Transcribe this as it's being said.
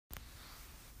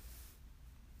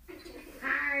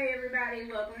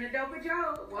everybody. Welcome to Dope with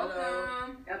Joe.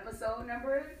 Welcome. Episode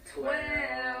number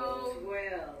 12.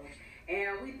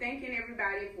 And we thanking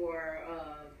everybody for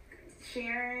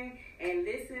sharing and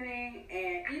listening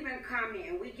and even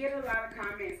commenting. We get a lot of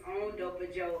comments on Dope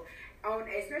with Joe.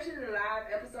 Especially the live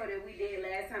episode that we did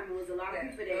last time. It was a lot of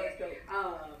people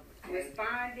that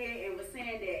responded and was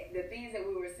saying that the things that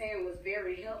we were saying was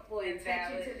very helpful and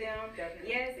touching to them. Definitely.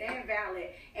 Yes, and valid.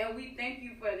 And we thank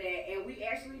you for that. And we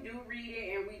actually do read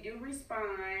it and we do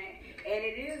respond. And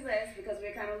it is less because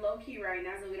we're kind of low key right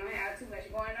now, so we don't have too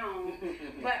much going on.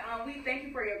 But we thank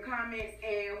you for your comments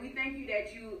and we thank you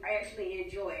that you actually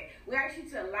enjoy it. We ask you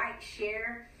to like,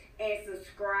 share, and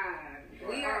subscribe.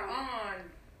 We are on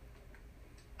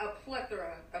a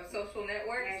plethora of social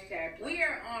networks. Hashtag. We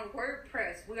are on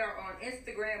WordPress. We are on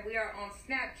Instagram. We are on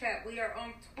Snapchat. We are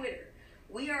on Twitter.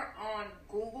 We are on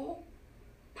Google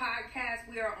Podcasts.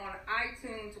 We are on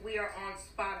iTunes. We are on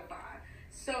Spotify.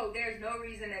 So there's no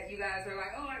reason that you guys are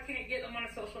like, oh, I can't get them on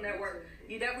a social network.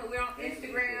 We're on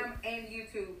Instagram and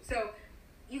YouTube. So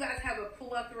you guys have a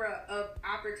plethora of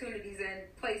opportunities and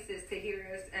places to hear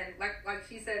us, and like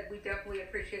she said, we definitely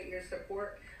appreciate your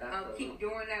support. Keep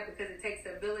doing that because it takes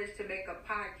a village to make a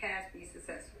podcast be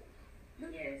successful.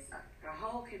 Yes, a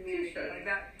whole community.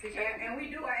 And we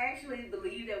do. I actually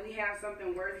believe that we have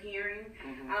something worth hearing.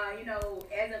 Mm-hmm.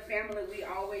 As a family, we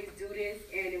always do this,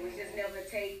 and it was just never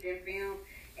taped and filmed.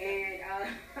 And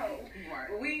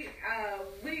we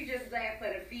just glad for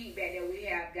the feedback that we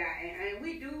have gotten, and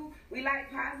we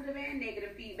like positive and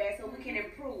negative feedback, so we can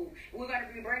improve. We're going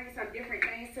to be bringing some different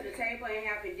things to the table and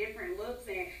having different looks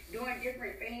and doing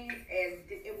different things in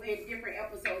different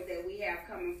episodes that we have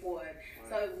coming forward. Right.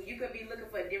 So you could be looking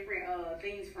for different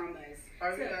things from us.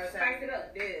 Or you to spice it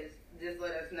up. Just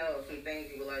let us know some things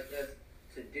you would like us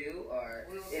to do, or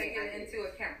we will take it into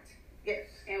account. Yes.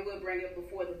 And we'll bring it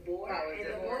before the board. And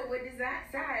the board would decide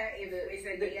if it's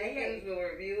a deacons will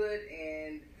review it,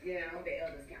 and the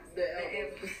elders council.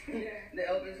 The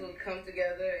elders will come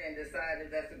together and decide if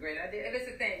that's a great idea. If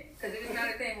it's a thing. Because if it's not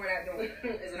a thing, we're not doing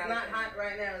it. It's not hot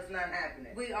right now. It's not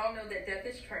happening. We all know that death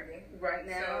is trending right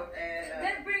now. So, and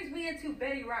that brings me into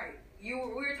Betty Wright. We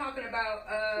were talking about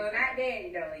she's not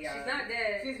dead though, y'all. She's not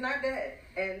dead. She's not dead.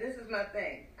 And this is my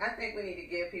thing. I think we need to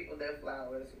give people their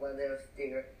flowers while they're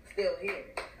still here.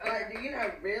 Like, do you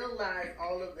not realize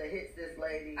all of the hits this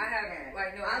lady had?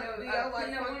 I know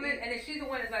Clean Up Woman, and then she's the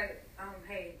one that's like,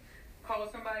 hey, call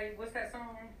somebody. What's that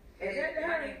song? Is that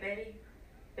her?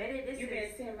 Betty, this you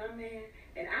been seeing my man,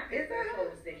 and I think that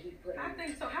clothes that he put. I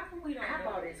think so. How come we don't? How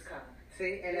about his car?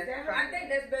 See, and I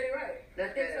think that's Betty Wright.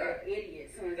 That's Betty Wright.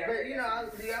 Idiots. But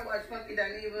do y'all watch Funky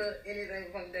Dineva? Anything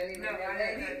with Funky Dineva? No,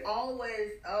 I he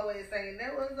always saying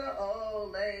there was an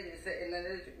old lady sitting in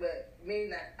the. But me,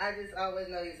 I just always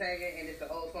know he's singing, and it's an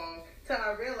old song. Till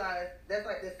I realized that's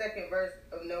like the second verse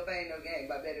of No Pain, No Gain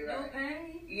by Betty Wright. No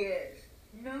pain. Yes.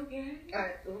 No gain.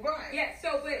 Right. Yeah.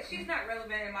 So, but she's not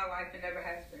relevant in my life and never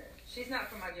has been. She's not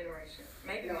from my generation.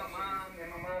 Maybe my mom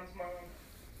and my mom's mom.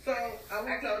 So I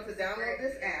was told to download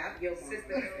this app. Your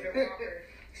sister Mildred Walker.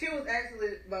 She was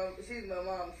actually, she's my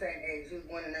mom's same age. She was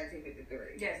born in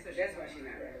 1953. Yes, so that's why she's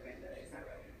not relevant. It's not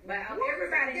relevant. But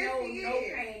everybody knows No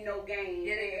Pain, No Gain.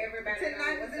 Yeah, everybody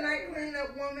Tonight was the night Clean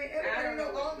Up Woman. Everybody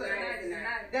know all the nights.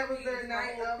 That was the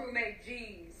night of crewmate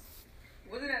G's.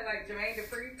 Wasn't that like Jermaine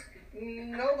Dupri?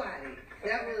 Nobody.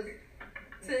 That was.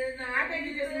 Tonight. I think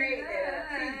you just made that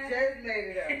up. He just made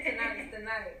it up. Tonight's the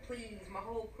night. Please, my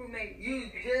whole crewmate.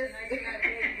 You just.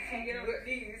 Tonight's get on the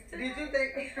D's. Did you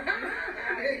think? Is that a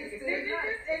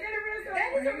real song?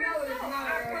 That is a real song.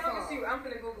 I promise you. I'm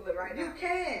gonna Google it right now. You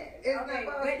can. Okay,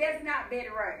 but that's not Betty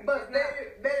Wright. But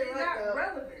Betty Wright. She's not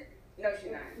relevant. No,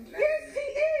 she's not. Yes, she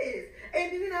is.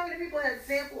 And do you know how many people have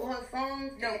sampled her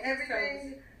songs and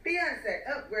everything? Beyonce,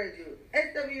 Upgrade You,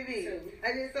 SWV,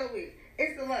 I did so weak.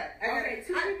 It's a lot. I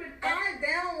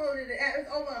downloaded the app.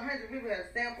 It's over 100 people that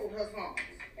have sampled her songs.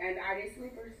 And are they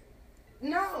sleepers?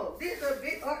 No, these are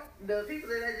the people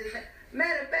that I just.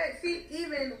 Matter of fact, she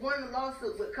even won a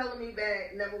lawsuit with "Color Me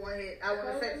Bad" #1 hit. I want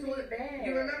to sex with.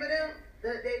 You remember them?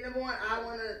 They #1. I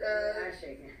want to. I'm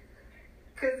shaking.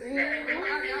 Because she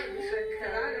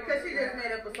just made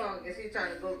up a song and she's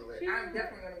trying to Google it. I'm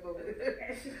definitely going to Google it.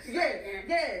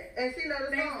 Yes. And she knows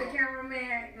the song. The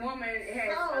cameraman woman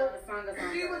has sung a song.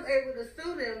 She was able to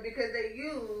sue them because they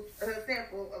used her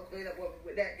sample of Clean Up Woman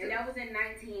with that too. And that was in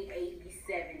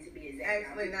 1987 to be exact.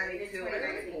 Actually 92 and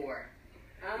 94.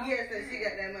 Yes, and she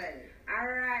got that money.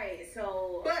 Alright,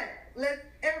 so. But let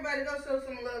everybody go show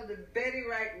some love to Betty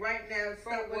Wright right now.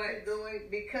 Stop what you're doing,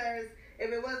 because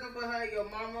if it wasn't for her, your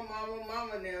mama,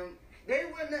 them, they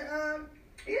wouldn't have,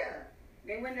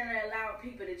 They wouldn't have allowed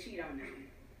people to cheat on them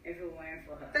if it weren't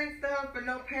for her. Thanks to her for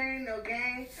No Pain, No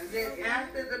Gain. Then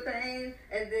after the pain,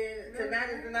 and then Tonight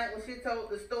is the Night when she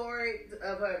told the story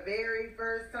of her very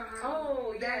first time.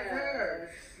 Oh, that's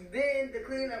her. Then the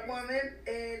Cleanup Woman,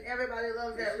 and everybody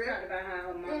loves that riff. Talked about how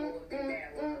her mama was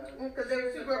bad with her. Because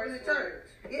she grew up in the church.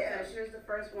 Yeah. So she was the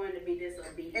first one to be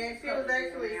disobedient. And she was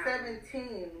actually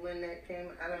 17 when that came.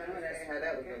 I don't understand how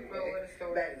that was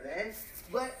back then.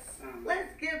 But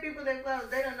let's give people their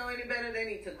flowers. They don't know any better. They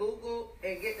need to Google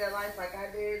and get their life like I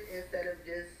did instead of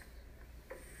just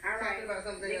talking about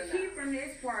something else. The key from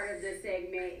this part of the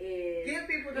segment is give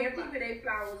people their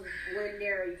flowers when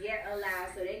they're yet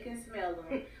alive so they can smell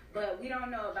them. But we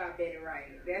don't know about Betty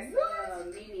Wright. That's a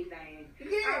Mimi thing.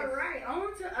 Yes. All right,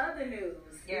 on to other news.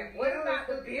 Yeah. What about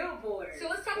the billboards? So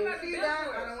let's talk about the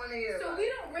billboards. I don't want to hear so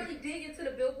we don't really dig into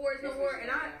the billboards no more.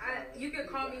 And I you can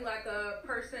call me like a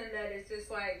person that is just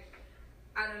like,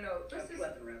 I don't know. A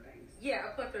plethora of things. Yeah,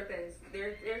 a plethora of things.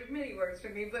 There's many words for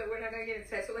me, but we're not going to get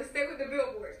into that. So let's stay with the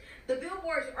billboards. The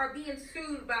billboards are being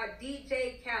sued by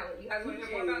DJ Khaled. You guys want to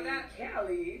hear more about that?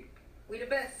 Khaled. We the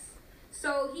best.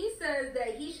 So he says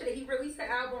that he released the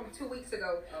album 2 weeks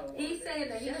ago. Oh, he's saying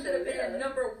that he should have been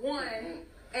number one,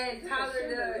 and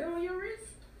Tyler on your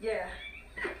wrist. Yeah.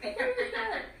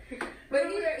 But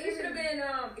he should have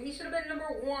been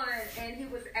number one, and he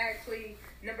was actually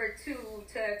number two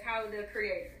to Tyler the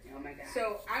Creator. Oh my God.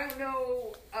 So I don't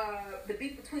know the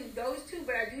beef between those two,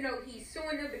 but I do know he's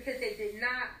suing them because they did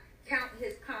not count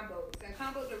his combos, and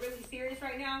combos are really serious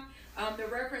right now. The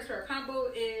reference for a combo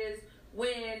is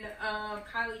when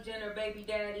Kylie Jenner baby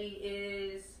daddy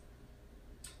is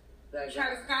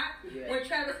Travis Scott. Yeah. When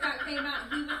Travis Scott came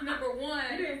out, he was number one.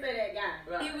 You didn't say that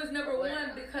guy. Right. He was number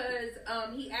one because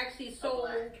he actually sold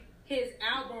his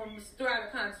albums throughout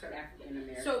a concert.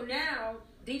 So now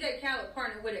DJ Khaled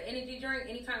partnered with an energy drink.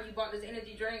 Anytime you bought this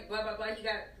energy drink, blah blah blah, he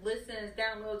got listens,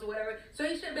 downloads, or whatever. So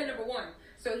he should have been number one.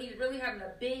 So he's really having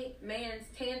a big man's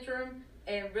tantrum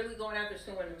and really going after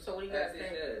suing him. So what do you guys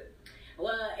think?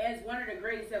 Well, as one of the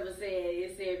greats ever said,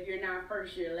 it said, if you're not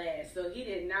first, you're last. So he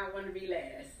did not want to be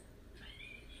last.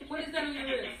 What is that on your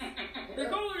wrist? The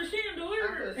goal of the sham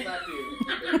delivered.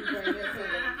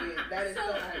 That is so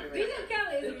DJ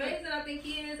Khaled is amazing. I think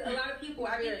he is. A lot of people,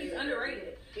 I think he's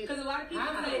underrated. Because a lot of people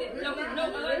say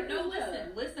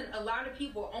that, listen. A lot of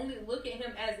people only look at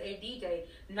him as a DJ,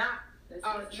 not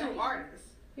a true artist.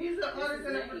 He's an artist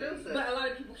and a producer. But a lot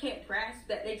of people can't grasp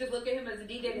that. They just look at him as a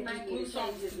DJ and just glue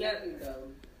songs together.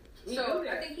 So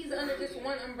I think he's under just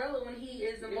one umbrella when he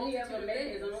is a multitude of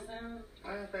things.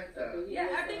 I don't think so.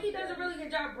 Yeah, I think he does a really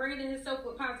good job branding himself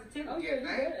with positivity. Oh, yeah,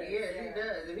 he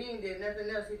does. If he ain't did nothing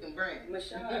else, he can brand.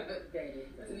 Mashad.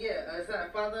 Yeah, it's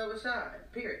like father of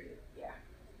Mashad, period. Yeah.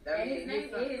 And his name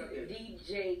is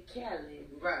DJ Khaled.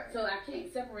 Right. So I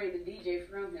can't separate the DJ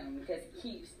from him because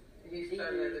he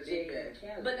started as a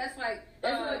DJ. But that's like,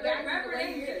 rapper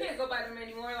names, you can't go by them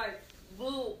anymore, like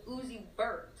Lil Uzi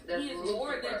Vert. He is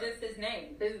more than just his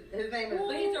name. His name is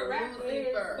he's a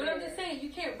rapper. But I'm just saying, you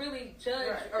can't really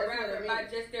judge a rapper by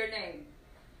just their name.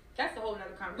 That's a whole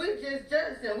nother conversation. We just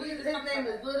judged him. His name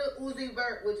is Little Uzi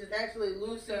Vert, which is actually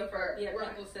Lucifer. Yeah,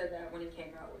 people said that when he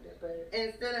came out with it. But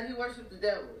instead of he worships the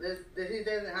devil. He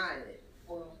doesn't hide it.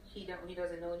 Well, he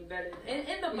doesn't know any better.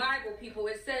 In the Bible, people,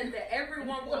 it says that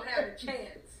everyone will have a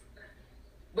chance.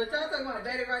 But y'all talking about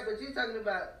Betty Wright, but you talking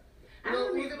about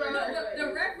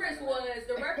the reference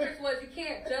was you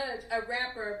can't judge a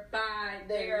rapper by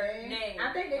their name.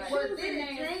 I think they choose the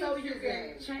name so you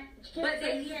can change. But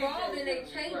they evolved and they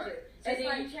changed it. And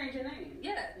then you change your name.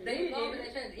 Yeah, they evolved and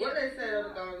they changed it. What they said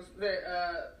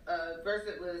first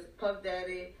it was Puff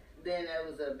Daddy, then there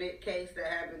was a big case that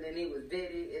happened, and he was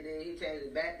Diddy, and then he changed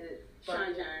it back to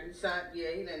Sean Jones.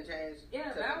 Yeah, he didn't change.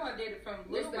 Yeah, Bow Wow did it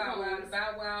from Little Bow Wow to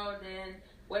Bow Wow, then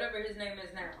whatever his name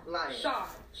is now.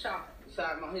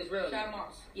 Shad Moss, his real name. Shad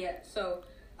Moss. Yeah. So,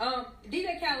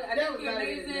 DJ Khaled, I think you're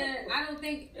amazing. I don't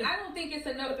think it's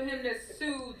enough for him to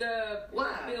sue the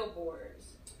billboards.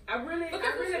 I really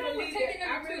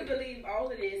believe all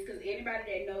of this because anybody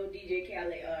that knows DJ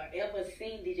Khaled ever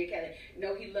seen DJ Khaled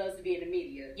know he loves to be in the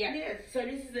media. Yeah. Yes. So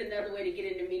this is another way to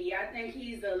get in the media. I think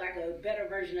he's like a better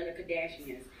version of the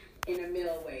Kardashians in a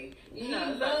male way. He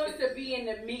loves to be in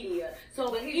the media.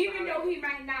 So even though he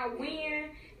might not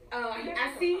win,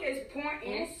 I see his point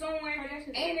in suing,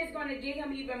 and it's going to give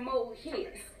him even more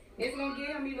hits. It's going to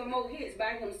give him even more hits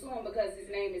by him suing because his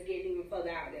name is getting even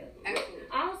further out there. Absolutely.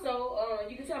 Also,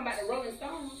 you can tell about the Rolling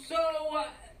Stones. So,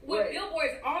 with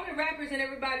billboards, all the rappers and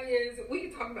everybody we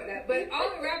can talk about that, but all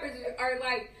the rappers are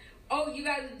like, oh, you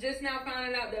guys are just now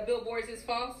finding out that billboards is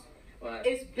false. Right.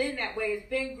 It's been that way. It's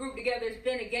been grouped together. It's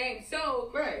been a game. So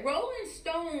Rolling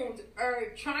Stones are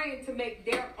trying to make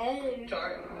their own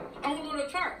little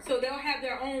chart. So they'll have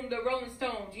their own, the Rolling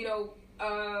Stones. You know,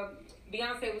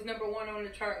 Beyonce was #1 on the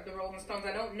chart of the Rolling Stones.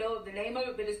 I don't know the name of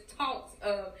it, but it's talks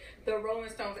of the Rolling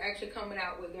Stones actually coming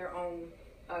out with their own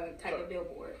type of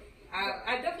billboard.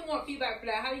 I definitely want feedback for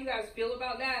that. How do you guys feel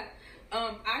about that?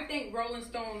 I think Rolling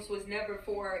Stones was never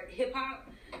for hip hop.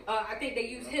 I think they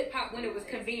used hip hop when it was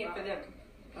convenient for them.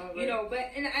 You know,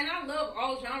 but and I love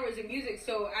all genres of music,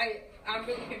 so I'm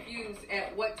really confused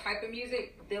at what type of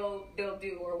music they'll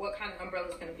do or what kind of umbrella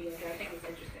is going to be in there. I think it's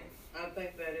interesting. I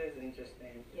think that is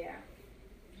interesting. Yeah.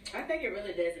 I think it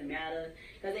really doesn't matter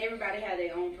because everybody has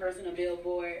their own personal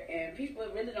billboard, and people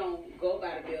really don't go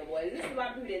by the billboard. There's a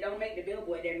lot of people that don't make the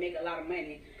billboard that make a lot of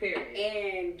money,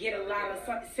 and get a lot of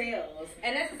sales.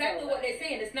 And that's exactly what they're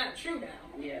saying. It's not true now.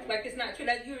 Yeah, like it's not true.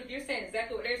 Like you're saying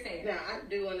exactly what they're saying. Now I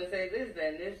do want to say this.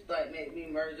 Then this like made me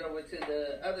merge over to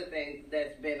the other thing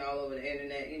that's been all over the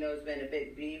internet. You know, it's been a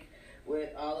big beef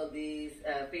with all of these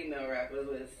female rappers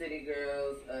with City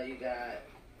Girls. You got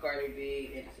Cardi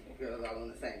B and City Girls all on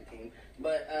the same team.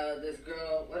 But this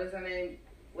girl, what is her name?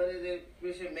 What is it?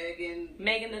 Richard Megan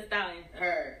Thee Stallion.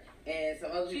 Her and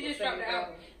some other people. She just dropped the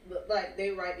album. Like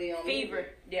they write their own Fever.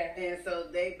 music. Yeah. And so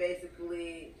they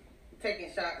basically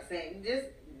taking shots, saying just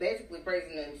basically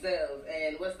praising themselves.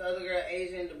 And what's the other girl?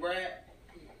 Asian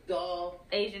Doll.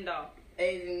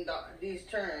 These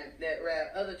churn that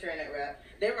rap, other churn that rap,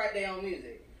 they write their own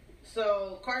music.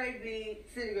 So Cardi B,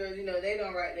 City Girls, you know, they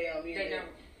don't write their own music. They don't.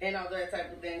 And all that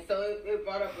type of thing. So it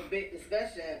brought up a big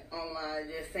discussion online,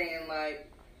 just saying like,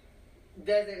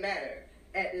 does it matter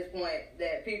at this point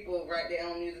that people write their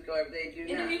own music or if they do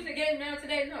in the music game now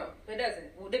today? No, it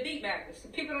doesn't. The beat matters.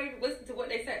 People don't even listen to what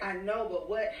they say. I know, but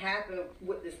what happened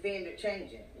with the standard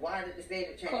changing? Why did the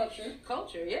standard change?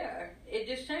 Culture, yeah. It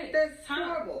just changed. That's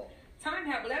horrible. Time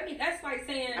happened. I mean, that's like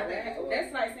saying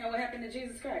what happened to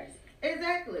Jesus Christ.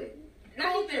 Exactly.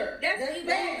 Culture. That's even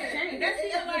like.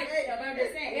 I'm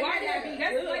just saying.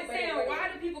 That's like saying, why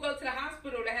do people go to the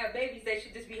hospital to have babies? They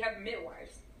should just be having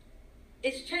midwives.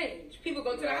 It's changed. People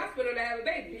go to the hospital to have a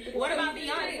baby. What about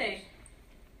Beyonce?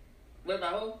 What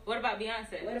about who? What about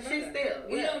Beyonce? She's still.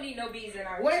 We don't need no bees in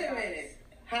our. Wait a minute.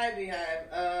 Hi, Beehive.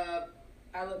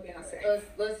 I love Beyonce.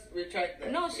 Let's retract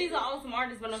that. No, she's an awesome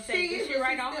artist, but I'm saying, did she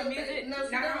write all her music? No,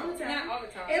 she not all the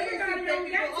time. Everybody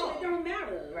don't got to. It don't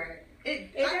matter. Right.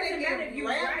 It doesn't matter if you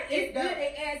rap. It's good.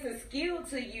 It adds a skill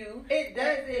to you. It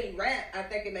does in rap. I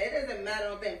think it doesn't matter. I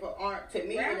don't think for art. To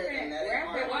me, it doesn't matter.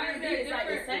 Rap and R&B is like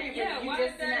the same. Yeah, you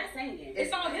just not singing.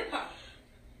 It's all hip hop.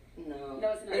 No,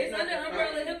 it's not. It's under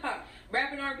umbrella hip hop.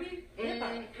 Rap and R&B, hip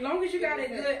hop. Long as you got a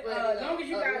good,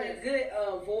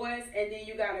 voice and then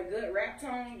you got a good rap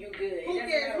tone, you good. Who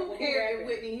cares if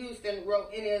Whitney Houston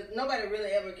wrote any? Nobody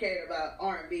really ever cared about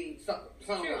R&B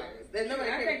songwriters. There's nobody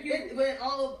cared. It's been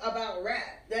all about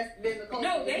rap. That's been the culture.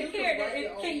 No, they cared that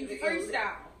can you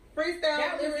freestyle.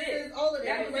 Freestyle, lyrics, all of that.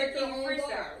 That was it. Can you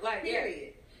freestyle? Like,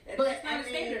 period. But it's not a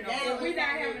standard. If we're not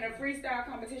having a freestyle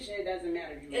competition, it doesn't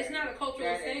matter. It's not a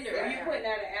cultural standard. If you're putting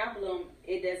out an album,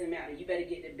 it doesn't matter. You better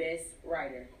get the best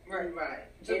writer. Right.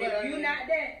 So if you're not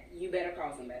that, you better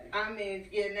call somebody. I mean,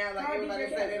 now like everybody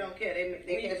said, they don't care.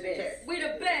 They catch the check. We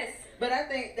the best. But I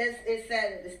think it's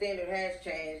sad that the standard has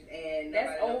changed and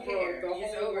that's over the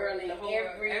whole world in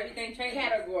everything changes.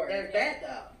 Category. That's bad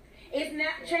though. It's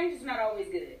not change is not always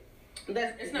good.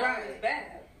 It's not always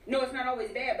bad. No, it's not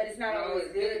always bad, but it's not always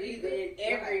good either in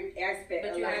every aspect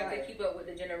of life. But you have to keep up with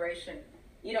the generation.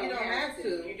 You don't have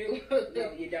to. You do. No,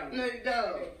 you don't. No, you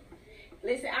don't.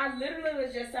 Listen, I literally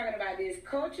was just talking about this.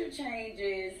 Culture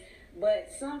changes, but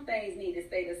some things need to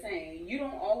stay the same. You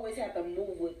don't always have to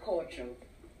move with culture.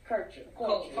 Culture.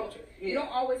 Yeah. You don't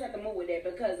always have to move with that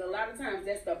because a lot of times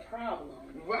that's the problem.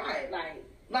 Right.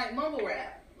 Like mumble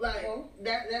rap. Like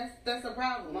that's a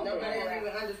problem. Nobody doesn't even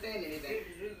understand anything.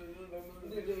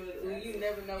 You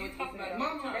never know what you talk about.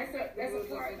 Mama, that's a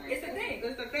part. It's a thing.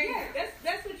 It's a thing. Yeah,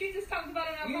 that's what you just talked about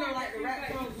in our You know, like the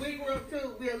rap songs we grew up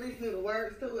to, we at least knew the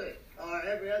words to it, or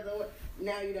every other one.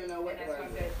 Now you don't know what the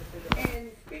words are.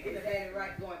 And speaking of Betty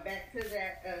Wright, going back to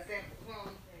that sample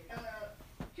song,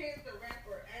 Chance the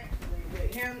Rapper actually,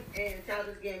 with him and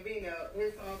Childish Gambino,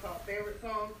 his song called Favorite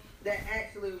Song, that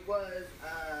actually was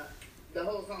the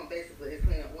whole song basically is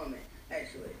Clean Up Woman,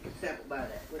 actually, sampled by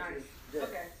that, which is good.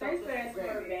 Okay, so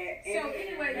anyway,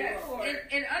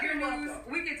 in other news,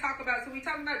 we can talk about, so we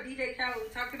talked about DJ Khaled,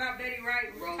 we talked about Betty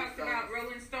Wright, we talked about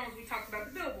Rolling Stones, we talked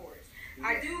about the Billboards. Yes.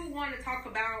 I do want to talk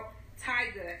about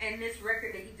Tyga and this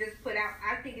record that he just put out.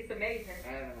 I think it's amazing.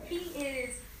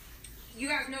 you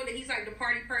guys know that he's like the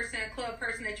party person, club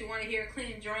person that you want to hear.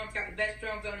 Clean drums, got the best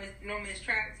drums on his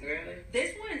tracks. Really?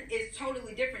 This one is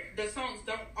totally different. The songs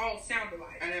don't all sound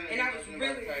alike. I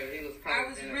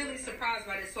was really surprised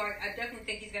by this. So I definitely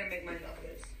think he's gonna make money off of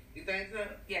this. You think so?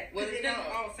 Yeah, because it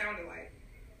doesn't all sound alike.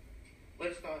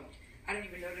 What's it called? I don't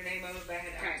even know the name of it, but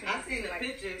I've seen the like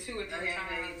picture 2 or 3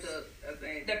 times. I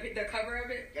think. The cover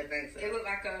of it? I think so. It looked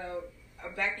like a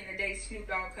back in the day Snoop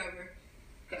Dogg cover.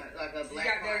 Like a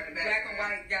black and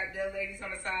white, got the ladies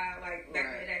on the side, like back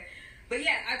in the day. But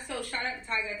yeah, so shout out to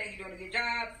Tyga. I think you're doing a good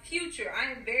job. Future,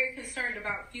 I am very concerned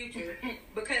about Future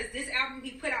because this album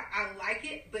he put out, I like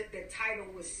it, but the title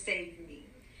was Save Me.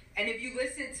 And if you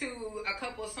listen to a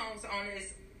couple of songs on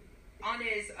his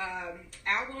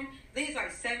album, I think it's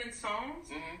like 7 songs.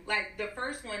 Mm-hmm. Like the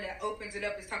first one that opens it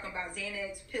up is talking about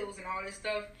Xanax pills and all this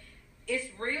stuff. It's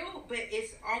real, but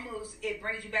it's almost, it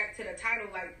brings you back to the title,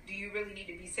 like, do you really need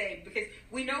to be saved? Because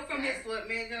we know from That's what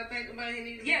made y'all think about he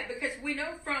needs to yeah, because we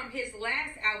know from his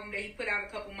last album that he put out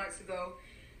a couple months ago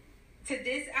to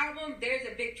this album, there's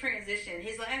a big transition.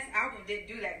 His last album didn't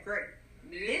do that great.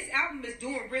 This album is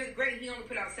doing really great. He only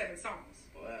put out 7 songs.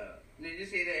 Wow. Did you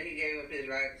see that he gave up his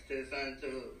rights to his son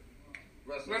to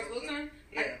Russell Wilson?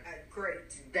 Yeah.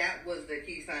 Great. That was the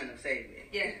key sign of saving.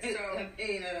 Yeah, so... I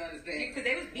don't understand. Because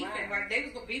they was beefing. Wow. Like,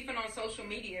 they was beefing on social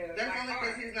media. That's like, only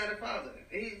because he's not a father.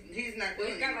 He's not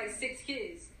doing he's got like 6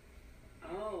 kids.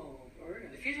 Oh,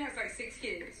 really? Future has like 6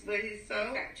 kids. But he's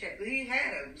so... He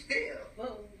had them still.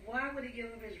 But why would he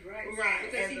give up his rights?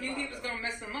 Right. Because he knew he was going to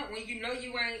mess him up. When you know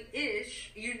you ain't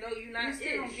ish, you know you not ish. You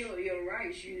still don't give up your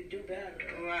rights. You do better.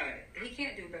 Right. He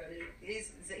can't do better.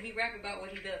 He rap about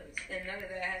what he does. And none of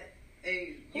that...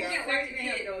 Hey, you can't watch a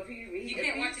kid though. You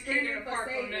can't watch a kid in the park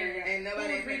on there. And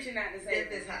nobody reaching out to say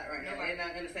this hot right now. They're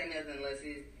not gonna say nothing unless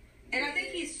he's. And I think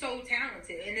he's so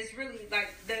talented, and it's really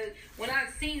like when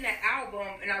I've seen the album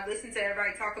and I listened to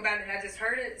everybody talk about it, and I just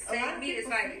heard it say me, it's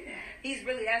like he's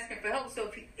really asking for help.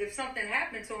 So if something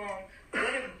happened to him,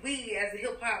 what are we as a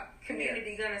hip hop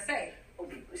community gonna say?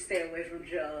 Stay away from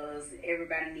drugs.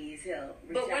 Everybody needs help.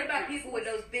 But what about people with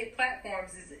those big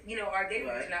platforms? Are they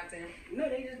reaching out to him? No,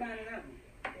 they just buying an album.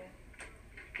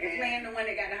 Yeah. And playing the one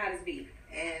that got the hottest beat.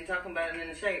 And talking about it in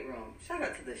the Shade Room. Shout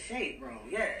out to the Shade Room.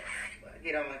 Yes.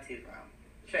 Get on my teeth from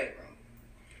Shade Room.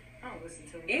 I don't listen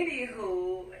to him.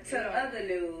 Anywho, to other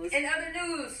news. In other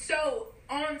news, so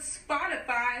on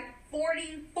Spotify,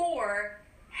 44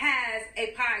 has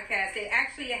a podcast. They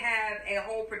actually have a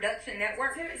whole production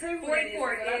network.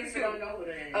 44 is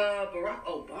Barack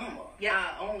Obama.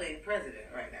 Yeah, only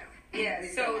president right now. Yeah,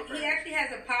 so he actually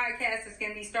has a podcast that's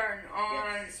going to be starting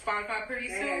on Spotify pretty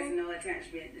soon. It has no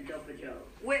attachment to Dope Joe.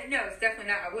 Wait, no, it's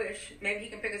definitely not. I wish. Maybe he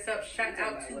can pick us up. Shout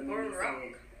out to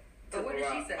Barack. But what did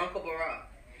she say? Uncle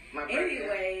Barack.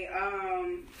 Anyway,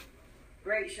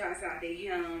 great shouts out to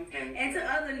him. And to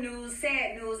other news,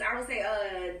 sad news, I would say,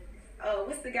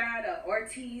 what's the guy, the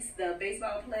Ortiz, the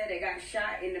baseball player that got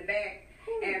shot in the back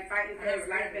and fighting for his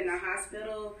life in the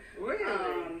hospital?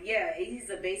 Really? Yeah, he's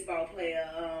a baseball player.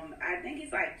 I think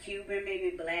he's like Cuban,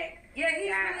 maybe black. Yeah,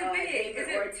 he's really big.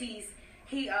 David Ortiz.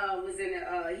 He was in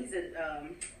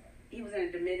he was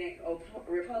in the Dominican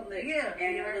Republic. Yeah.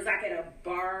 And it was like at a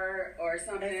bar or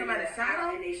something. And somebody shot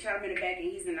him? And they shot him in the back,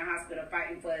 and he's in the hospital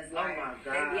fighting for his life. Oh my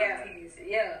God.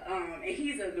 And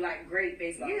he's a great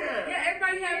baseball player. Yeah,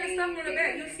 everybody having stuff on the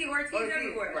back. You see Ortiz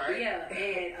everywhere. Right? Yeah,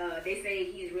 and they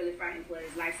say he's really fighting for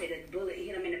his life. Say the bullet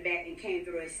hit him in the back and came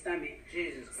through his stomach.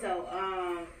 Jesus Christ. So,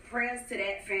 prayers to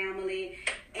that family.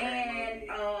 And,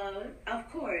 of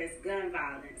course, gun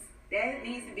violence. That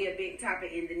needs to be a big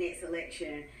topic in the next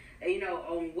election.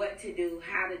 On what to do,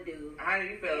 how to do. How do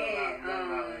you feel about gun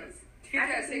violence? Future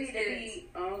has 6 kids.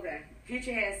 Okay.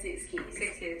 Future has 6 kids.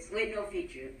 6 kids. With no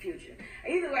future.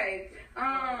 Either way,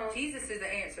 Jesus is the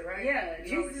answer, right? Yeah,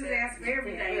 Jesus is the answer for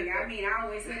everything. I mean, I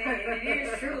always say that, and it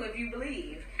is true if you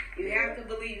believe. You have to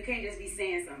believe. You can't just be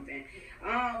saying something.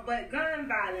 But gun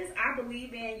violence, I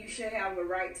believe in. You should have a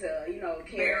right to,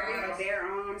 bear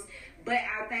arms. But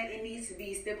I think it needs to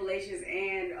be stipulations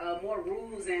and more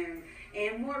rules and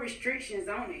more restrictions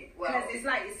on it. Because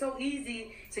it's so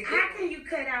easy. How can you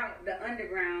cut out the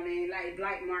underground and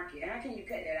black market? How can you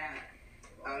cut that out?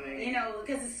 I mean,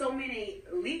 because there's so many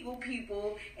legal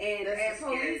people and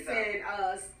police and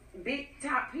big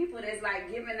top people that's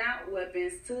giving out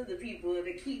weapons to the people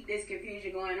to keep this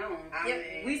confusion going on. I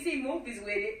mean, we see movies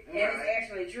with it, and it's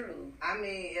actually true. I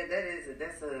mean,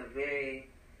 that's a very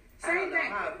same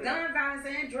thing. Gun violence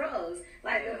and drugs,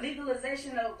 the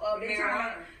legalization of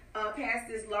marijuana. passed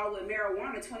this law with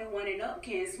marijuana. 21 and up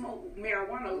can smoke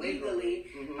marijuana legally.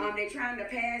 They're trying to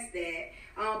pass that.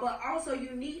 But also,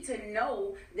 you need to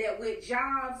know that with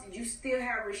jobs, you still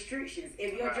have restrictions.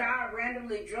 If your job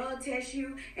randomly drug tests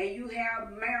you and you have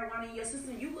marijuana in your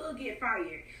system, you will get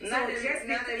fired. So just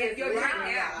if your job,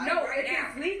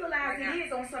 it's legalized, it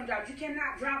is on some jobs. You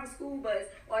cannot drive a school bus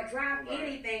or drive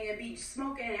anything and be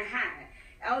smoking and high.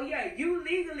 Oh yeah, you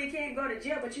legally can't go to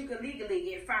jail, but you can legally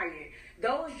get fired.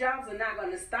 Those jobs are not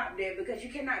going to stop there because you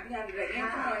cannot be under the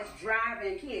influence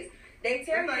driving kids. They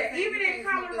tell you, even in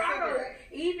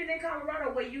Colorado,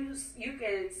 where you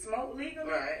can smoke legally,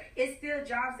 it's still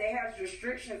jobs that have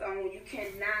restrictions on. You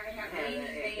cannot have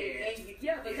anything in you.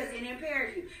 Yeah, because it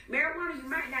impairs you. Marijuana, you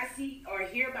might not see or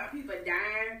hear about people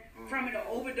dying from it or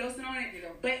overdosing on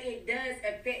it, but it does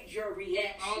affect your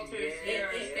reaction.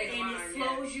 It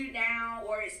slows you down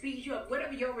or it speeds you up.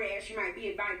 Whatever your reaction might be,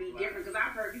 it might be different. Because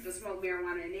I've heard people smoke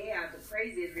marijuana and they have the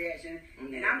craziest reaction.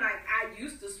 And I'm like, I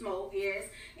used to smoke,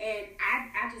 and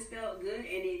I just felt good, and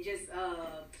it just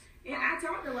I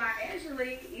talked a lot,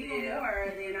 actually, even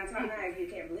more than I talked now, if you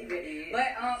can't believe it.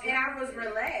 But and I was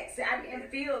relaxed. I didn't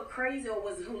feel crazy or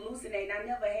was hallucinating. I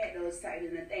never had those types,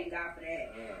 and thank God for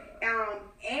that.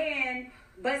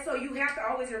 But so you have to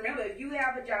always remember, if you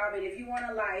have a job and if you want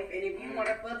a life and if you want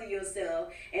to further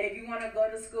yourself and if you want to go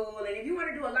to school and if you want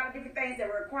to do a lot of different things that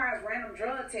requires random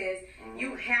drug tests,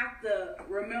 you have to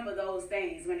remember those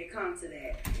things when it comes to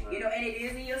that. You know, and it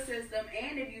is in your system.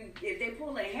 And if they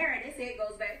pull a hair, they say it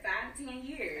goes back 5 to 10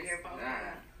 years.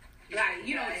 Like,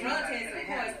 you know, drug testing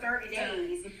for 30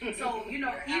 days. So, you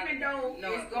know, even though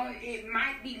it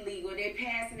might be legal, they're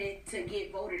passing it to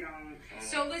get voted on.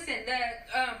 So listen,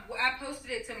 I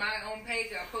posted it to my own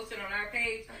page. I posted it on our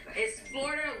page. It's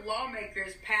Florida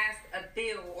lawmakers passed a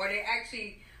bill, or they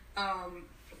actually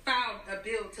filed a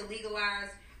bill to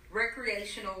legalize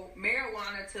recreational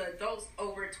marijuana to adults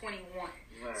over 21.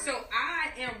 So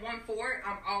I am one for it.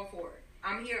 I'm all for it.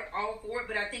 I'm here all for it,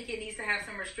 but I think it needs to have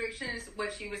some restrictions.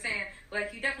 What she was saying,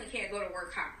 like, you definitely can't go to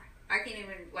work high. I can't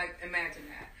even, like, imagine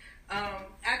that.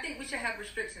 I think we should have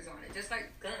restrictions on it, just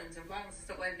like guns and violence and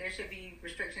stuff like that. There should be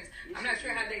restrictions. I'm not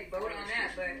sure how they vote on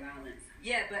that, but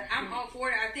yeah, but I'm all for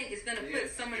it. I think it's gonna put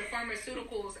some of the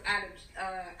pharmaceuticals out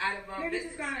of Maybe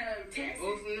business. it's gonna tax it.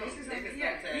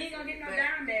 You ain't gonna get no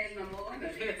dime bags no more.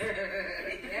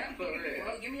 Yeah,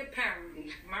 well, give me a pound.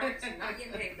 Mark's not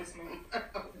getting paid this month.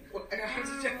 I'm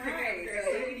just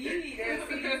joking. You need to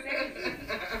see the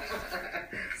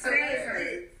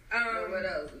stage. So what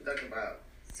else we talking about?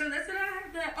 So that's what I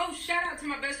have done. Oh, shout out to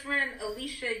my best friend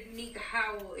Alicia Unique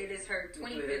Howell. It is her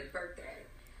 25th birthday.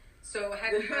 So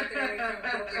happy birthday from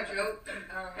Poker Joke.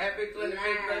 Happy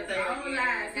 25th birthday. All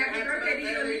lies. Happy birthday to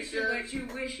you, Alicia, but you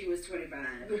wish you was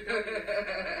 25.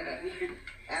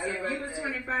 If you was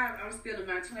 25, I'm still in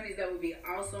my 20s. That would be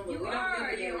awesome. But we don't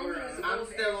live in that world. I'm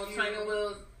still on training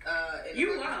wheels.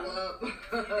 You are.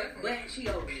 But she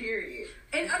over. Period.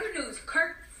 In other news,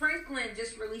 Kirk Franklin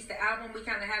just released the album. We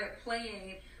kind of had it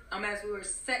playing as we were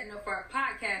setting up for our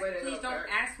podcast. Please don't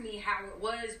ask me how it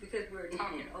was because we were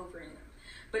talking over him.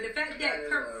 But the fact that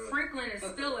Kirk Franklin is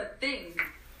still a thing,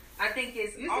 I think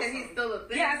is awesome. You said he's still a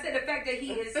thing? Yeah, I said the fact that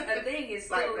he is a thing is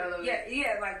still relevant.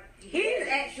 Yeah, like he is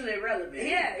actually relevant.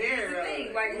 Yeah, he's a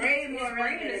thing. Like way more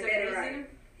relevant is than amazing.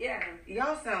 Yeah.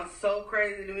 Y'all sound so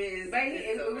crazy to me. But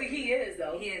he is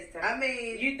though. He is. I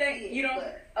mean, you think you don't?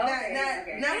 Okay.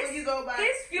 Not when you go by.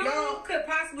 His funeral could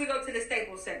possibly go to the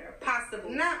Staples Center.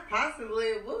 Possibly. Not possibly.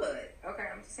 It would. Okay,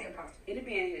 I'm just saying possibly. It'd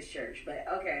be in his church, but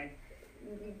okay.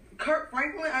 Kirk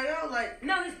Franklin, are y'all like?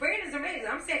 No, his brand is amazing.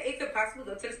 I'm saying it could possibly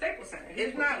go to the Staples Center.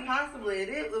 It's not possibly.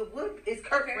 It would. It's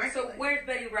Kirk Franklin. So where's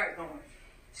Betty Wright going?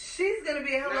 She's gonna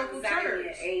be at her local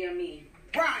church. AME.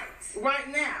 Right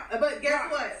now. But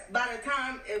guess what? By the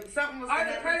time if something was are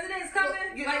the presidents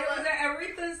coming? You like know was that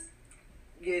Aretha's?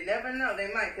 You never know.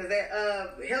 They might, because that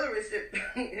Hillary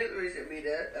should be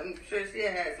there. I'm sure she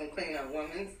had some cleanup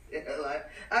women in her life.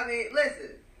 I mean,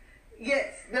 listen.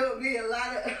 Yes, there will be a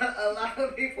lot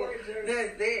of people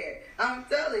that's there. I'm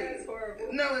telling you. That's horrible.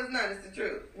 No, it's not. It's the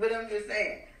truth. But I'm just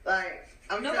saying, like,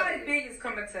 nobody big is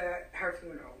coming to her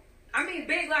funeral. I mean,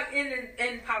 big like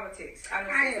in politics. I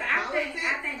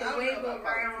think the way we'll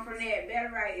right on from that, Betty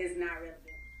Wright is not relevant.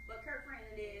 But Kirk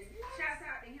Franklin is. Shouts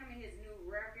out to him and his new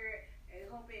record. I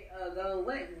hope it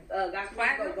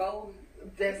go.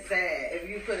 That's sad. If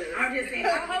you put it, I'm just saying.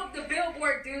 I hope the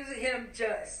Billboard does him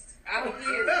just. I mean, he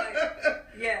is like,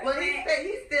 yeah. Well,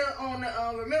 he's still on the,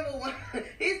 remember when,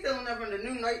 he's still on there from the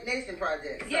New Nation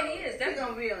Project. So yeah, he is. He's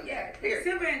going to be on there. Yeah.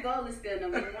 Silver and gold is still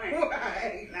number one.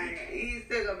 Right. Like, He's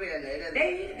still going to be on there.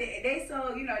 they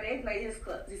so, you know, they play his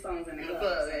songs in the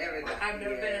club. And everything. I've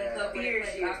never been in a club where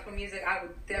they play gospel music. I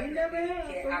would definitely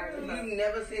get out of the club. You've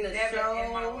never seen a Never show?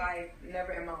 in my life.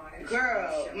 Never in my life.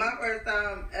 Girl, my first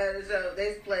time at a show,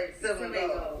 they played Silver and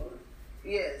Gold.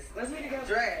 Yes. Was we together?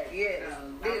 Drag, yes.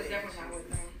 I was definitely not with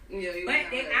them. Yeah, But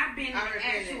I've been in an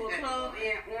actual club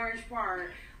in Orange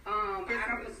Park.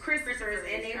 Christopher's,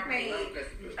 and they played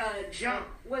Jump.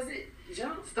 Was it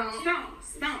Jump? Stomp.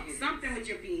 Something with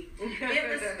your feet. It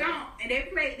was Stomp, and they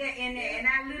played that in there, and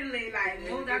I literally like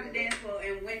moved out the dance floor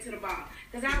and went to the bar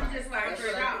because I was just like,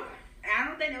 stop. I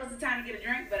don't think there was the time to get a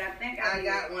drink, but I think I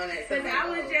got one at because I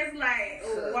was just like,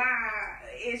 wow,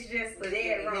 it's just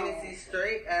dead wrong. Hennessy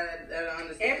straight, I don't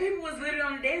understand. And people was literally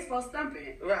on the dance floor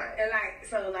stumping. Right. And like,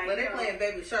 so like. But they're playing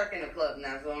Baby Shark in the club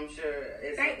now, so I'm sure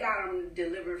it's. Thank God I'm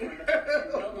delivered from the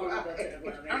club. No longer go to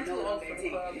the club. I'm too old for the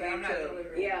club, but I'm not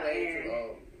delivered. Yeah,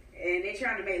 and they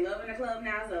trying to make love in the club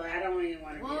now, so I don't even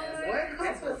want to do that. What?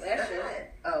 That's what's special.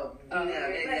 Oh, no,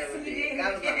 they never did.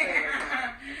 That was my favorite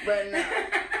time. But no.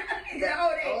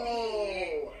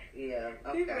 Yeah.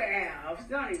 Okay. People have.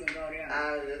 Don't even go there.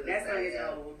 That's when it's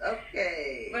old.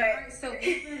 Okay. But so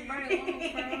we've been right along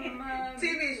from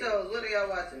TV shows. What are y'all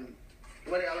watching?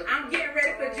 What are y'all looking I'm getting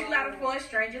ready for July the 4th,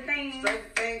 Stranger Things.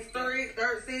 Stranger Things 3,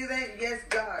 third season. Yes,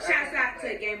 God. Shouts out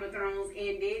to Game of Thrones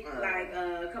ended like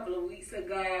a couple of weeks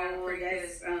ago. Yeah,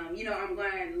 that's you know, I'm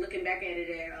looking back at it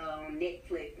at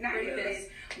Netflix, not Netflix,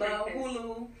 but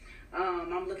Hulu.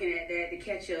 I'm looking at that to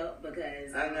catch up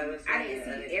because I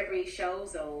didn't see every show,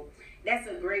 so that's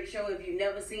a great show. If you've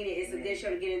never seen it, it's a good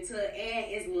show to get into, and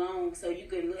it's long, so you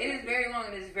can look. It is very long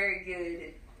and it's very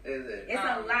good. Is it? It's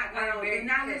a lot going on. Do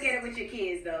not look at it with your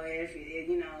kids though. If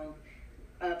you know,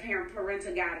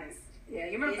 parental guidance. Yeah,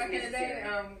 you remember back in the day?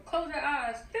 Close your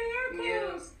eyes. They are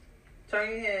closed. Turn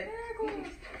your head. They are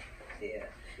closed. Yeah.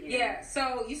 Yeah,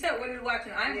 so you said what are you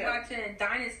watching? I'm watching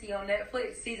Dynasty on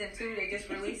Netflix, season 2. They just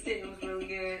released it. It was really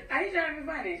good. Are you trying to be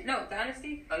funny? No,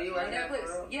 Dynasty. Are you watching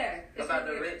Netflix? Yeah. About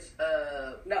the rich,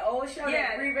 the old show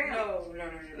that revamped?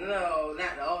 No,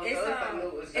 not the old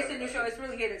show. It's a new show. It's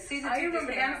really good. It's season 2. You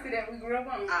remember Dynasty that we grew up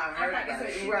on? I heard about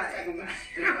it. Right. I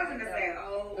was going to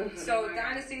say, So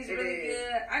Dynasty's really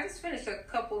good. I just finished a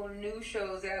couple new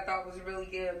shows that I thought was really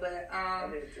good, but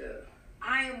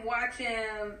I am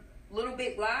watching Little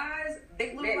Big Lies.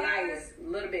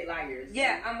 Little Big Liars.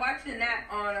 Yeah, I'm watching that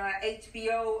on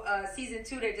HBO season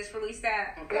 2. They just released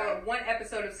that, or one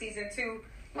episode of season 2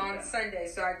 on Sunday.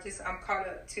 So I'm caught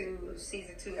up to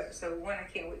season 2, episode 1. I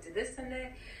can't wait to this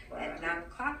Sunday at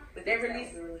 9:00. But they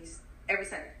release every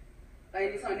Sunday. And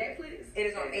it's on Netflix? It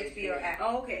is on HBO app.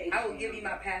 Oh, okay. I will give you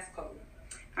my passcode.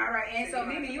 All right, and so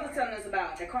Mimi, you were telling us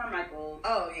about the Carmichael.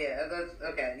 Oh yeah,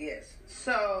 okay, yes.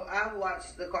 So I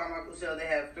watched the Carmichael show. They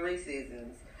have 3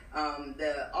 seasons.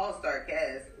 The all-star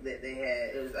cast that they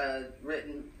had, it was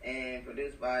written and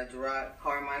produced by Gerard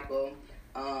Carmichael.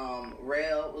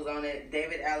 Rail was on it.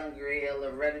 David Allen Greer,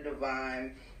 Loretta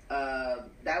Devine. That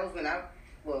was when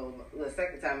the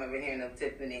second time I've been hearing of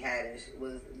Tiffany Haddish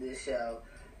was this show.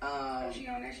 Was she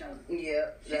on that show? Yeah.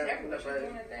 She's everywhere. She's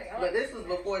doing that thing. But this was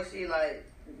before she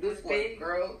this was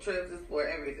girl trips, this for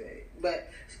everything. But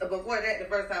before that, the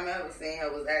first time I ever seen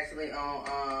her was actually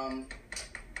on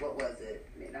what was it?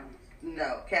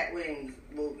 No, Cat Williams'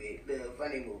 movie, the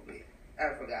funny movie.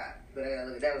 I forgot, but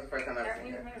that was the first time I ever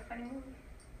seen her. Made a funny movie.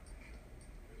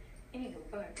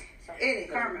 Anywho, go ahead.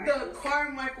 Anywho, the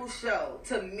Carmichael show,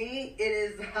 to me, it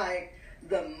is like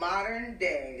the modern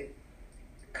day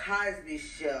Cosby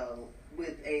show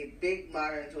with a big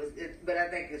modern twist, but I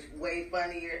think it's way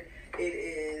funnier.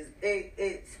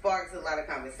 It sparks a lot of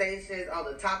conversations, all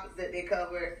the topics that they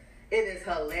cover. It is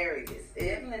hilarious.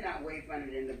 Definitely not way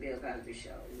funnier than the Bill Cosby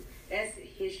show. That's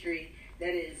history.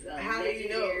 That is how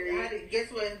legendary. Do you know?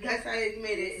 Guess what? That's how they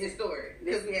made it historic.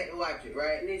 Because we had to watch it,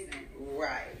 right? Listen.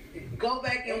 Right. Go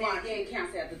back and watch it. It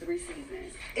counts after 3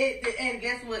 seasons. And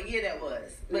guess what year that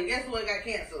was? But guess what got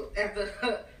canceled?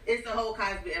 It's the whole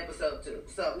Cosby episode too.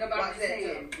 So watch that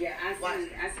too. Yeah,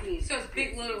 I see. So it's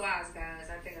Big Little Lies, guys.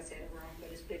 I think I said it wrong, but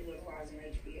it's Big Little Lies on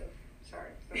HBO.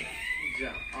 Sorry.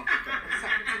 Jump.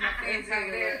 Talking to my fans out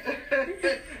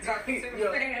there. Talking to my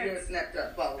fans. You're a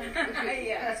Snapchat follower.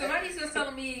 Yeah. So my niece was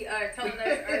telling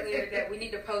us earlier that we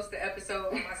need to post the episode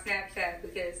on my Snapchat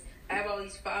because I have all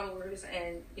these followers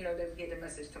and, they would get the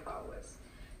message to follow us.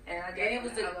 And it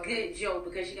was a good joke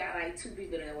because she got like 2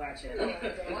 people that watch her.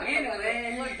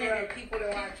 Anyway, people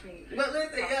that watch me. But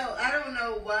listen, I don't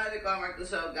know why the Carmichael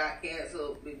show got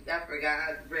canceled. I forgot.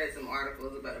 I read some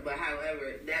articles about it. But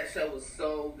however, that show was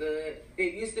so good.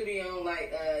 It used to be on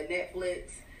like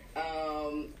Netflix.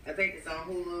 I think it's on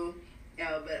Hulu.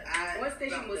 But what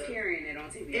station was carrying it on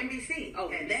TV? NBC. Oh,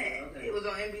 and okay. It was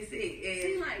on NBC. It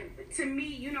seemed like, to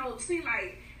me, seemed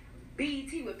like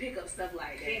BET would pick up stuff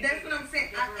like that. That's what I'm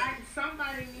saying.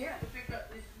 Somebody needs to pick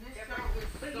up this show.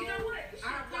 But you know what?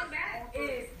 Come back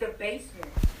is the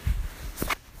basement.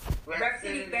 Rap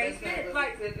City basement.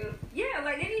 Like, yeah,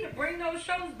 like they need to bring those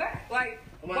shows back. Like,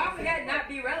 why would that not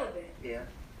be relevant? Yeah.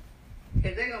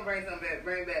 If they're gonna bring something back,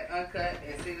 bring back Uncut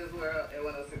and Cedar's World and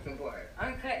 106 and Park.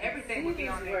 Uncut, everything would be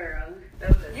on there. World.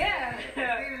 Yeah.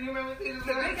 You remember Cedar's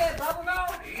World? The big ass bubble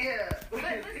gum? Yeah. But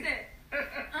listen,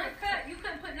 Uncut, you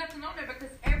couldn't put nothing on there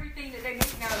because everything that they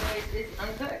make nowadays is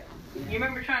uncut. You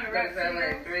remember trying to rap? That's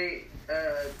like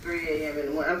 3 a.m. in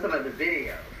the morning. I'm talking about the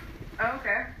video. Oh,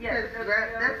 okay. Yeah.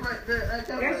 That's what the That's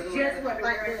just what the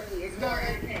word is.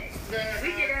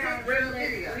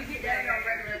 We get that on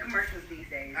regular commercials these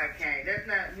days. Okay, that's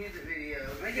not music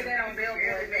videos. We get that on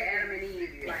billboards with Adam and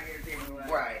Eve flyers anyway.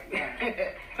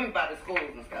 Right. By the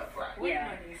schools and stuff. Right.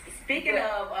 Yeah. Speaking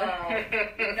of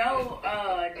no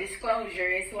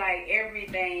disclosure, it's like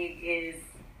everything is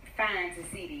fine to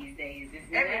see these days.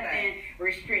 It's nothing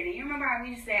restricted. You remember how we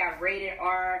used to have rated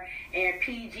R and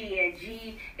PG and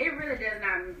G? It really does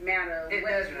not matter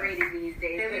what's rated these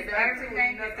days.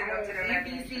 Everything is on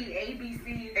NBC,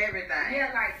 ABC, everything.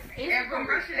 Yeah, like it's a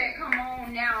commercial that come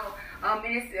on now. And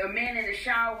it's a man in the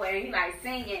shower and he like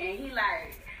singing and he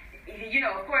like.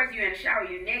 Of course you're in the shower,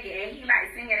 you're naked, and he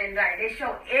like singing and like they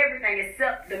show everything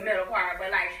except the middle part,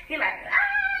 but like he like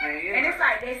and it's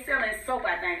like they selling soap,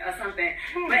 I think, or something.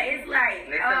 But it's like,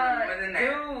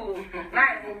 dude,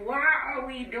 like why are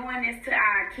we doing this to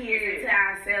our kids and to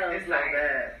ourselves? It's like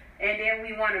that. And then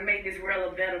we want to make this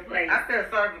world a better place. I feel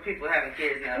sorry for people having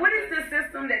kids now. What is the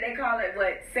system that they call it?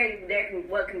 What say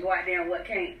what can go out there and what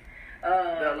can't?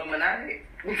 The Illuminati.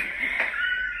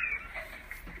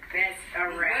 That's a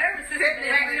wrap. Whatever system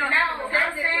is,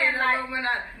 I'm saying like,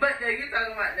 but you're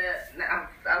talking about the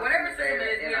whatever system it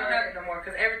is, we don't have it no more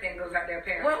because everything goes out there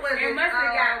apparently. What was it? It must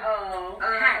have got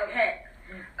hack.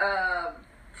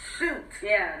 Shoot.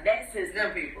 Yeah, that system.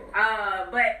 Them people.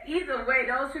 But either way,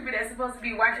 those people that's supposed to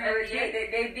be watching the FDA,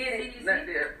 they did it.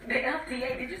 The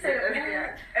FDA, did you say the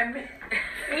FDA?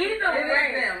 Either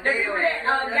way, the people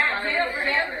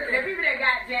that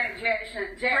got Janet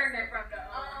Jackson from the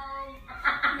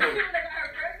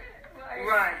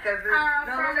right, because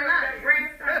from the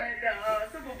grandson at the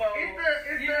Super Bowl.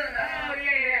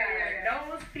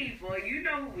 Those people, you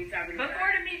know who we talking about.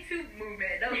 Before the Me Too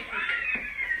movement, those people.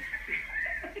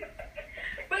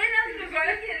 But it doesn't go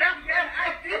again.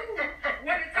 I do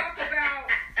want to talk about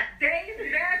Dave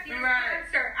Matthews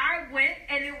concert. I went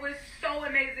and it was so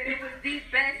amazing. It was the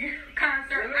best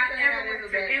concert I ever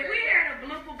went to. If we had a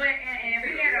blooper button and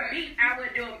if we had a beat, I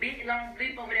would do a big long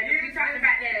bleep over there. We talked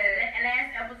about that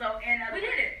last episode. And we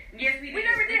did it. Yes, we did. We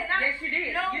never did. Yes, you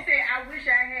did. No. You said, I wish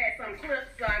I had some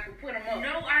clips so I could put them up.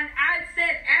 No, I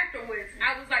said afterwards.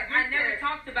 I was like, I never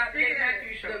talked about the Dave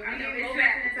Matthews show. Go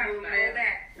back.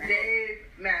 Dave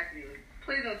Matthews.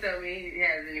 Please don't tell me he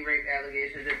has any rape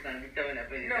allegations that's going to be throwing up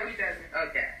in his No, he doesn't.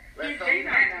 Okay. He's Dave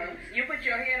Matthews. You put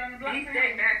your head on the block. He's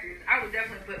Dave Matthews. I would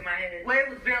definitely put my head. Well,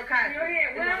 it was Bill Cosby. Your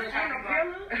head on a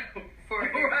pillow? For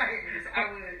right.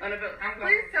 I would. On a pillow.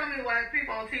 Please tell me why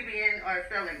people on TBN are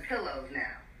selling pillows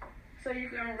now. So you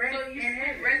can rest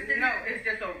No, it's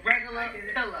just a regular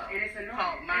pillow. And it's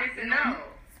called My Pillow.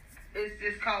 It's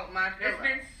just called My Pillow. It's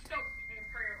been soaked in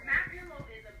prayer. My Pillow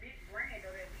is a big brand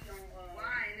though that we don't.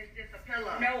 Why? And it's just a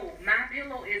pillow. No, My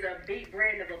Pillow is a big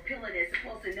brand of a pillow that's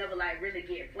supposed to never like really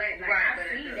get flat. Like Right,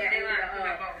 I've seen that.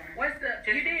 What's the?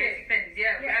 You did?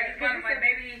 Yeah. I just bought like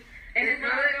maybe. And it's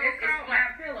called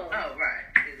My Pillow. Oh, right.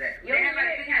 Exactly. They had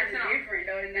like 50% different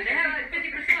though. They had like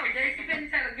 50% off.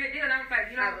 JCPenney's had a good deal. And I was like,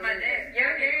 my dad.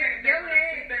 Your head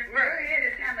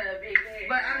is kind of a big head.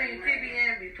 But I mean,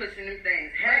 TBN be pushing them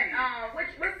things heavy.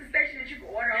 What's the station that you can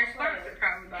order on?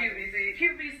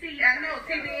 QVC. I know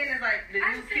TBN is like the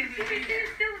new QVC. QVC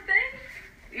is still a thing?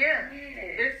 Yeah.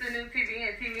 It's the new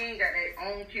TBN. TBN got their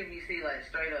own QVC, like,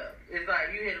 straight up. It's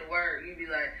like, you hit a word, you be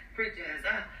like, preaching,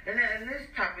 and this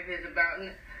topic is about,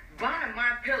 buy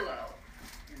My Pillow.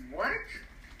 What?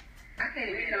 I can't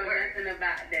even know nothing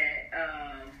about that.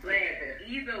 But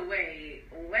either way,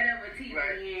 whatever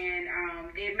TBN,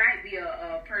 it might be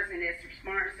a person that's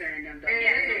sponsoring them. Though.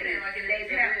 Yeah, they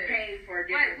have paid for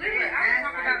different things. I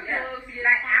would talk about pillows.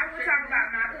 I would talk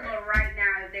about My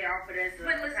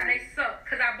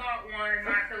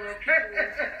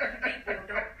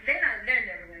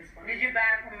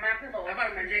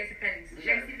JCPenney's.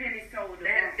 JCPenney sold the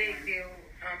They had a big deal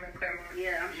in Claremont.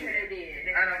 Yeah, I'm sure they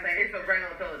did. I don't think it's a brand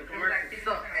new the commercial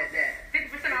suck at that.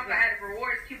 50% off. I had a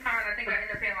rewards coupon. I think I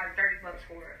ended up paying like $30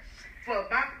 for it.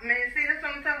 Man, see, that's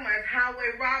what I'm talking about. It's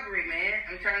highway robbery, man.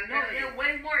 I'm trying to No, tell you. they're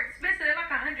way more expensive. They're like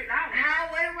 $100.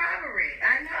 Highway robbery.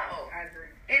 I know. I agree.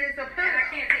 And it's a pillow. And I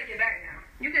can't take it back now.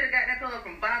 You could have got that pillow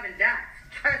from Bob and Dots.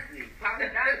 Trust me. Bob and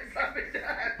Dots? Bob and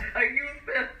Dots. A used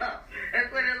pillow. That's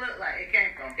what it looked like. It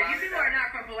came from If Bob you and people are Dots. not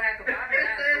from Palatka, Bob and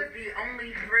Dots was the only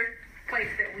thrift place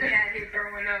that we had here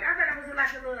growing up. I thought it was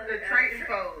like a little The trading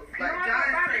pose. Like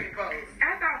John's trading pose.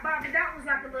 I thought Bobby Dot was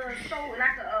like a little store,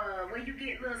 like a where you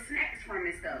get little snacks from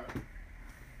and stuff.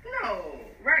 No.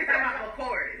 Right You're talking by about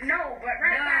McCoy's. No, but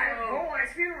right by No.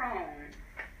 Boyd's funeral home.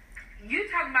 You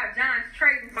talking about John's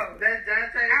trading post. That's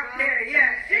John's trading Out pose? there,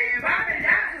 yeah. And Bobby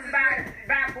Dot was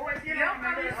by Boyd's funeral Y'all home.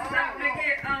 probably and stop to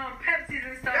get Pepsis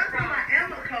and stuff That's from. my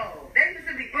Amico. They used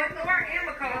to be Before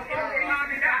Amico, Before it was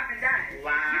Bob and Dot. Wow.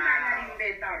 You might not even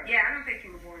been thought of. Yeah, I don't think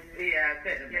you were born yet. Yeah, I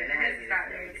couldn't have Yeah, been. the That business out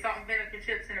there. Salt and vinegar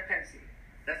chips and a Pepsi.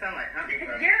 That sounds like Honey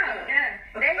Brothers. Yeah.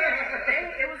 Yeah.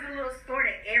 It was a little store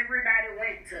that everybody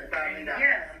went to. Bob and Dots.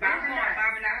 Yeah, Bob Bob and and Dots.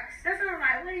 Bob and Dots. That's what I'm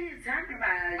like, what are you talking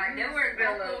about? Like they were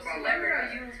Billow local from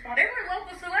celebrities. Lebanon. They were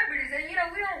local celebrities, and you know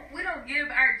we don't give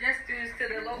our gestures to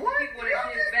the local What? people that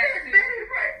Y'all give just back said to. Betty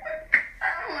White. I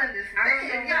don't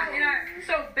understand.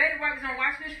 So Betty White was on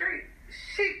Washington Street.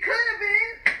 She could have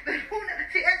been.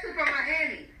 She actually from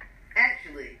Miami.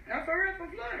 Actually. No, for real,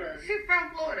 from Florida. She's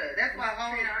from Florida. That's why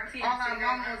all her mamas Auntie.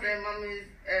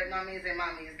 and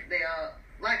mommies, they all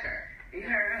like her. You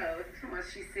heard her. Too much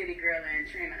she's city girl and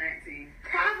Trina auntie.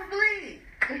 Probably.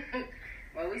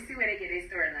 Well, we see where they get their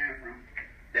storyline from.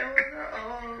 There was an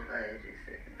old lady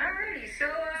sitting. Alrighty, so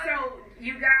So,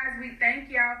 you guys, we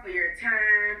thank y'all for your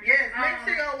time. Yes, make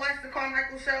sure y'all watch the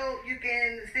Carmichael Show. You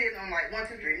can see it on like 1,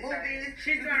 2, 3 movies.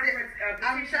 She's You doing can see-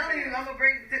 I'm telling you, I'm gonna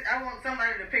bring. I want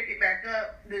somebody to pick it back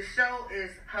up. The show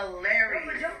is hilarious.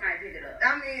 Oprah Joe might pick it up.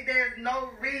 I mean, there's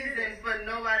no reason for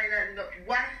nobody to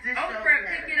watch this show. Oprah,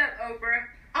 pick it up, Oprah.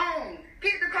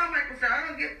 Get the Carmichael Show.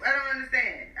 I don't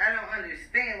understand. I don't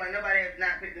understand why nobody has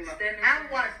not picked them up.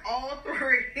 I've watched all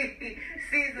 3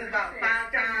 seasons about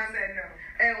 5 times Said no.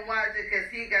 and watched it because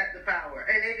he got the power.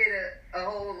 And they did a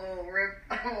whole little riff.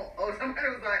 Somebody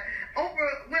was like,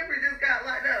 Oprah Winfrey just got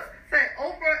locked up. Say,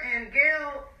 Oprah and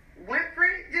Gail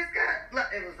Winfrey just got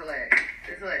locked. It was hilarious.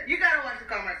 It's hilarious. You gotta watch the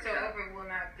Carmichael So Show. Oprah will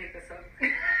not pick us up.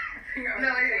 No,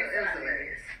 it was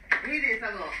hilarious. He did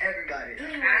something on everybody.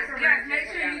 Guys, make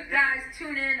sure you guys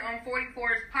tune in on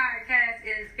 44's podcast.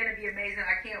 It is going to be amazing.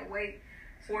 I can't wait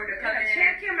for it to come in.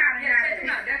 Check him out. Yeah, check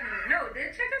him out, definitely. No, they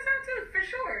check us out too, for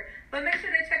sure. But make sure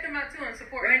they check him out too and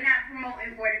support We're him. not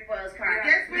promoting 44's car.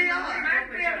 Yes, we are. We might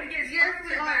be able to get Yes,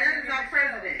 we are. That is our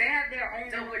president. They have their own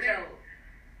Double thing. Joe.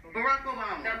 Barack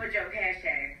Obama. Double Joe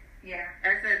hashtag. Yeah.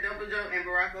 I said Double Joe and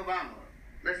Barack Obama.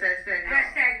 Let's hashtag.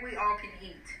 Hashtag we all can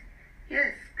eat.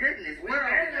 Yes, goodness. We What are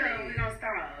we better gonna we eat? gonna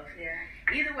starve. Yeah.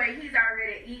 Either way, he's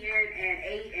already eaten and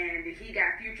ate, and he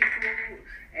got future food,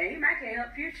 and he might can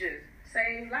help future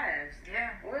save lives.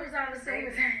 Yeah. What was all the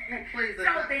same? Please, So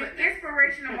let's not the put that.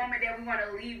 inspirational moment that we want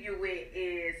to leave you with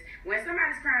is when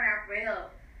somebody's crying out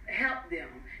for help them.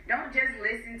 Don't just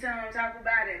listen to them talk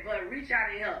about it, but reach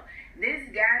out and help. This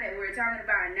guy that we're talking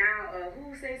about now,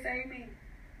 who say save me?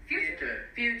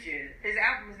 Future. His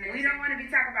album's name. We don't want to be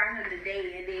talking about him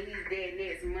today and then he's dead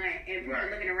next month and people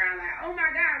Right. looking around like, oh my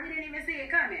God, we didn't even see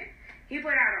it coming. He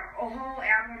put out a whole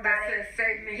album about it.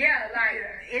 Save me. Yeah, like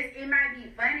it might be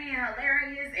funny and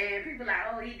hilarious, and people like,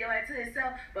 oh, he doing it to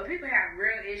himself. But people have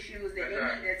real issues that they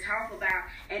need to talk about,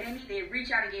 and they need to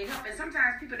reach out and get help. And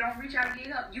sometimes people don't reach out and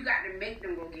get help. You got to make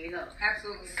them go get help.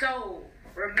 Absolutely. So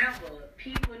remember,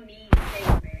 people need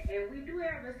saving, and we do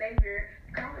have a savior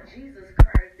called Jesus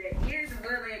Christ that is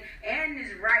willing and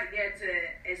is right there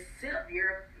to accept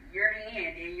your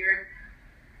hand and your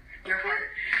heart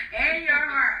and your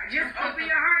heart. Just open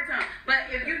your heart to him. But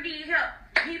if you need help,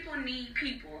 people need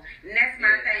people, and that's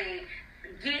my thing.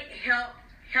 Get help.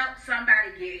 Help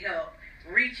somebody get help.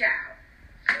 Reach out.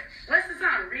 What's the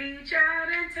song? Reach out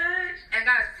and touch. And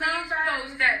guys, please Somebody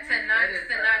post that tonight, is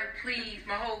please.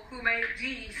 My whole crewmate,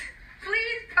 geez.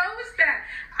 Please post that.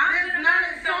 That's not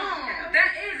a song.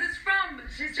 That is. It's from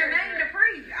Jermaine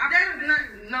Dupri. That is not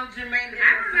no Jermaine. I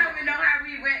don't even know how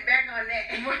we went back on that.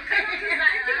 We were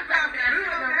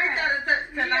gonna reach out and touch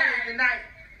tonight is the night.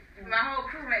 My whole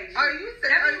crewmate. Oh, you said.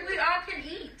 That means we all can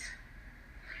eat.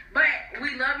 But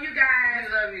we love you guys.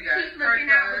 We love you guys. Keep looking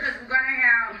out because we're gonna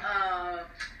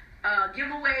have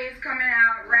giveaways coming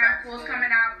out, raffles coming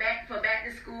out back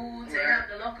to school to help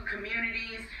the local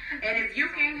communities. And if you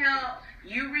can help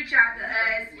you reach out to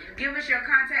us, give us your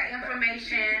contact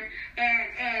information,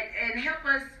 and help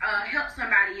us help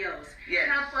somebody else. Yes.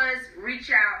 Help us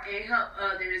reach out and help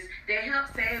others. They help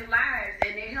save lives,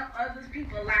 and they help other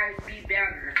people's lives be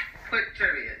better. Quick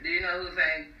trivia. Do you know who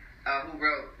sang, who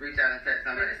wrote Reach Out and Touch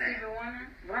Somebody Sang? Stevie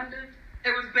Wonder?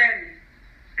 It was Betty.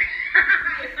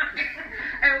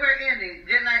 And we're ending.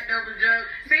 Good night, double joke.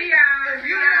 See y'all. If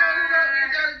you know who wrote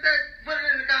Reach Out and Touch, put it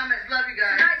in the comments. Love you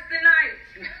guys. Tonight's the night.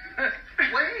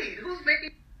 Wait, who's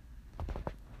making...